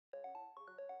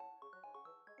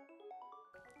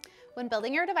When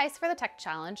building your device for the Tech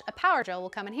Challenge, a power drill will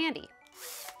come in handy.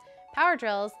 Power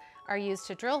drills are used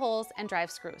to drill holes and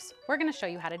drive screws. We're going to show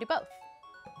you how to do both.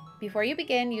 Before you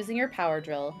begin using your power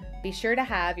drill, be sure to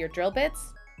have your drill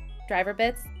bits, driver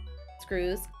bits,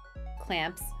 screws,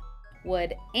 clamps,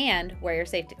 wood, and wear your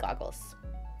safety goggles.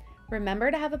 Remember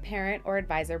to have a parent or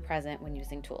advisor present when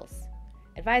using tools.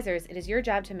 Advisors, it is your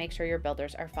job to make sure your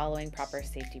builders are following proper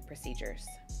safety procedures.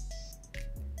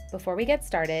 Before we get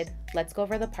started, let's go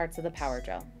over the parts of the power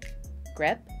drill.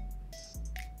 Grip,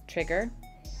 trigger,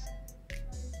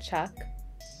 chuck,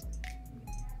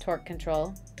 torque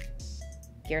control,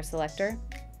 gear selector,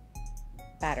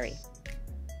 battery.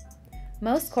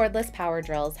 Most cordless power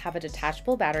drills have a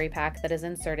detachable battery pack that is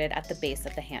inserted at the base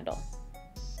of the handle.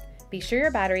 Be sure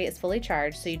your battery is fully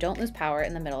charged so you don't lose power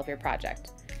in the middle of your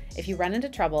project. If you run into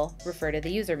trouble, refer to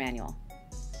the user manual.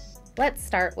 Let's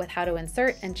start with how to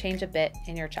insert and change a bit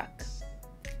in your chuck.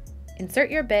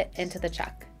 Insert your bit into the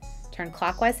chuck. Turn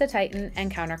clockwise to tighten and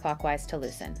counterclockwise to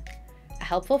loosen. A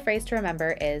helpful phrase to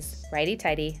remember is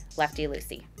righty-tighty,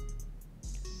 lefty-loosey.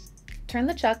 Turn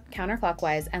the chuck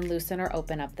counterclockwise and loosen or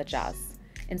open up the jaws.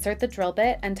 Insert the drill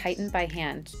bit and tighten by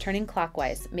hand, turning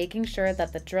clockwise, making sure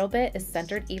that the drill bit is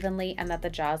centered evenly and that the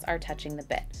jaws are touching the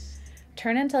bit.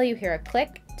 Turn until you hear a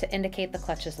click to indicate the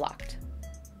clutch is locked.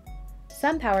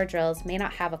 Some power drills may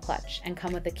not have a clutch and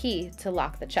come with a key to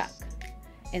lock the chuck.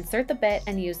 Insert the bit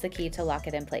and use the key to lock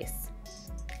it in place.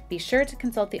 Be sure to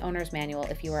consult the owner's manual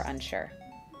if you are unsure.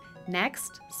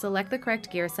 Next, select the correct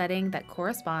gear setting that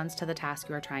corresponds to the task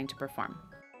you are trying to perform.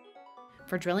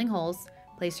 For drilling holes,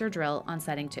 place your drill on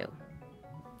setting 2.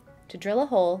 To drill a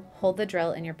hole, hold the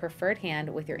drill in your preferred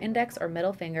hand with your index or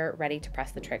middle finger ready to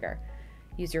press the trigger.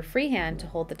 Use your free hand to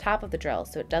hold the top of the drill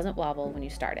so it doesn't wobble when you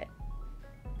start it.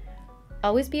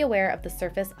 Always be aware of the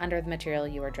surface under the material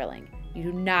you are drilling. You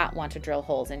do not want to drill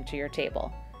holes into your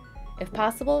table. If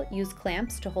possible, use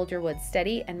clamps to hold your wood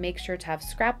steady and make sure to have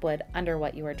scrap wood under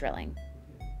what you are drilling.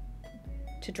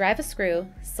 To drive a screw,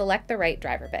 select the right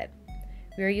driver bit.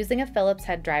 We are using a Phillips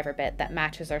head driver bit that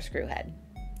matches our screw head.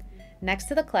 Next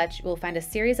to the clutch, you will find a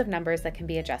series of numbers that can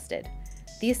be adjusted.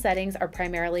 These settings are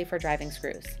primarily for driving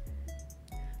screws.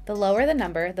 The lower the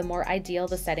number, the more ideal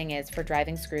the setting is for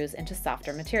driving screws into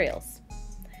softer materials.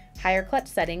 Higher clutch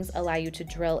settings allow you to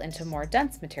drill into more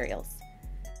dense materials.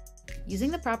 Using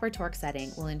the proper torque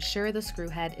setting will ensure the screw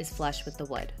head is flush with the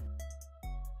wood.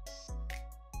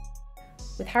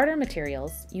 With harder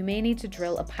materials, you may need to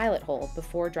drill a pilot hole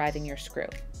before driving your screw.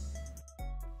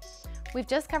 We've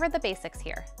just covered the basics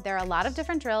here. There are a lot of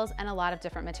different drills and a lot of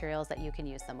different materials that you can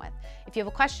use them with. If you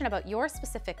have a question about your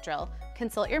specific drill,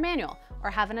 consult your manual or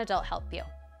have an adult help you.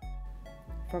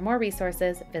 For more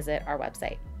resources, visit our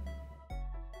website.